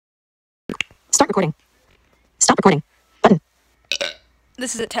Start recording. Stop recording. Button.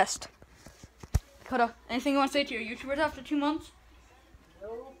 This is a test. Dakota, anything you want to say to your YouTubers after 2 months?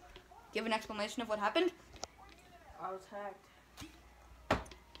 Nope. Give an explanation of what happened. I was hacked.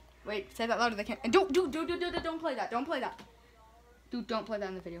 Wait, say that louder. They can't. And don't play that. Don't play that. Dude, don't play that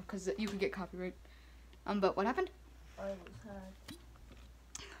in the video because you could get copyright. But what happened? I was hacked.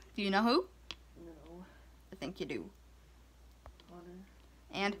 Do you know who? No. I think you do. Connor.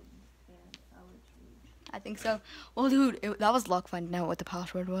 And Alex. I think so. Well, dude, that was luck finding out what the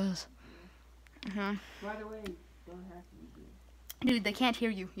password was. By the way, don't hack me again. Dude, they can't hear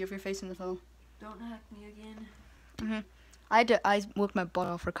you. You have your face in the phone. Don't hack me again. I worked my butt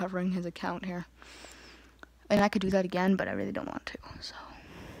off recovering his account here. And I could do that again, but I really don't want to, so.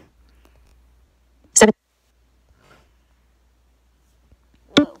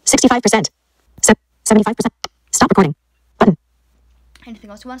 65%. 75%. Stop recording. Button. Anything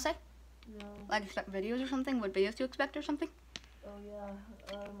else you want to say? No. Like expect videos or something? What videos do you expect or something? Oh yeah,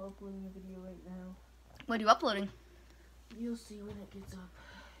 I'm uploading a video right now. What are you uploading? You'll see when it gets up.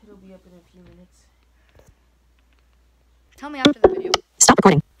 It'll be up in a few minutes. Tell me after the video. Stop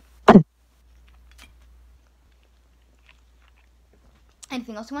recording. Button.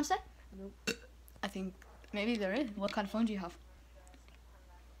 Anything else you want to say? Nope. I think maybe there is. What kind of phone do you have?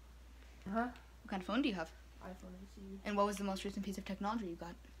 Huh? What kind of phone do you have? iPhone SE. And what was the most recent piece of technology you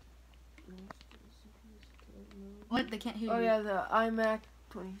got? What? They can't hear you. Oh yeah, the iMac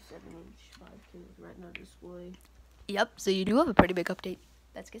 27-inch 5K with Retina display. Yep, so you do have a pretty big update.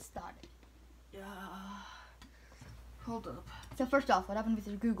 Let's get started. Yeah. Hold up. So first off, what happened with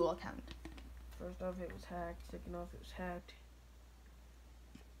your Google account? First off, it was hacked. Second off, it was hacked.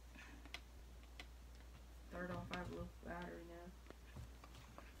 Third off, I have a low battery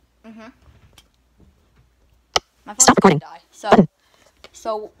now. My phone Stop recording. Die.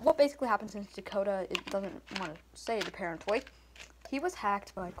 So what basically happened since Dakota doesn't want to say it apparently, he was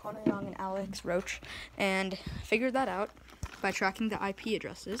hacked by Connor Young and Alex Roach and figured that out by tracking the IP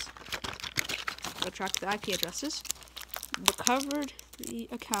addresses. Recovered the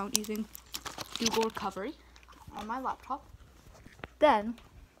account using Google Recovery on my laptop. Then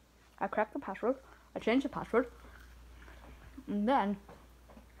I cracked the password, I changed the password, and then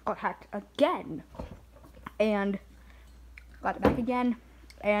got hacked again. And got it back again,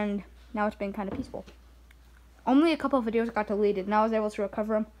 and now it's been kind of peaceful. Only a couple of videos got deleted, and I was able to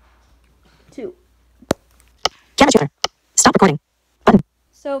recover them, too. Camera shooter. Stop recording. Button.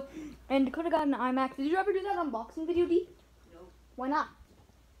 So, and Dakota got an iMac. Did you ever do that unboxing video, D? Nope. Why not?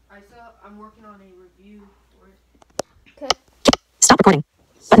 I'm working on a review for it. Okay. Stop recording.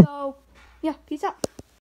 So, yeah, peace out.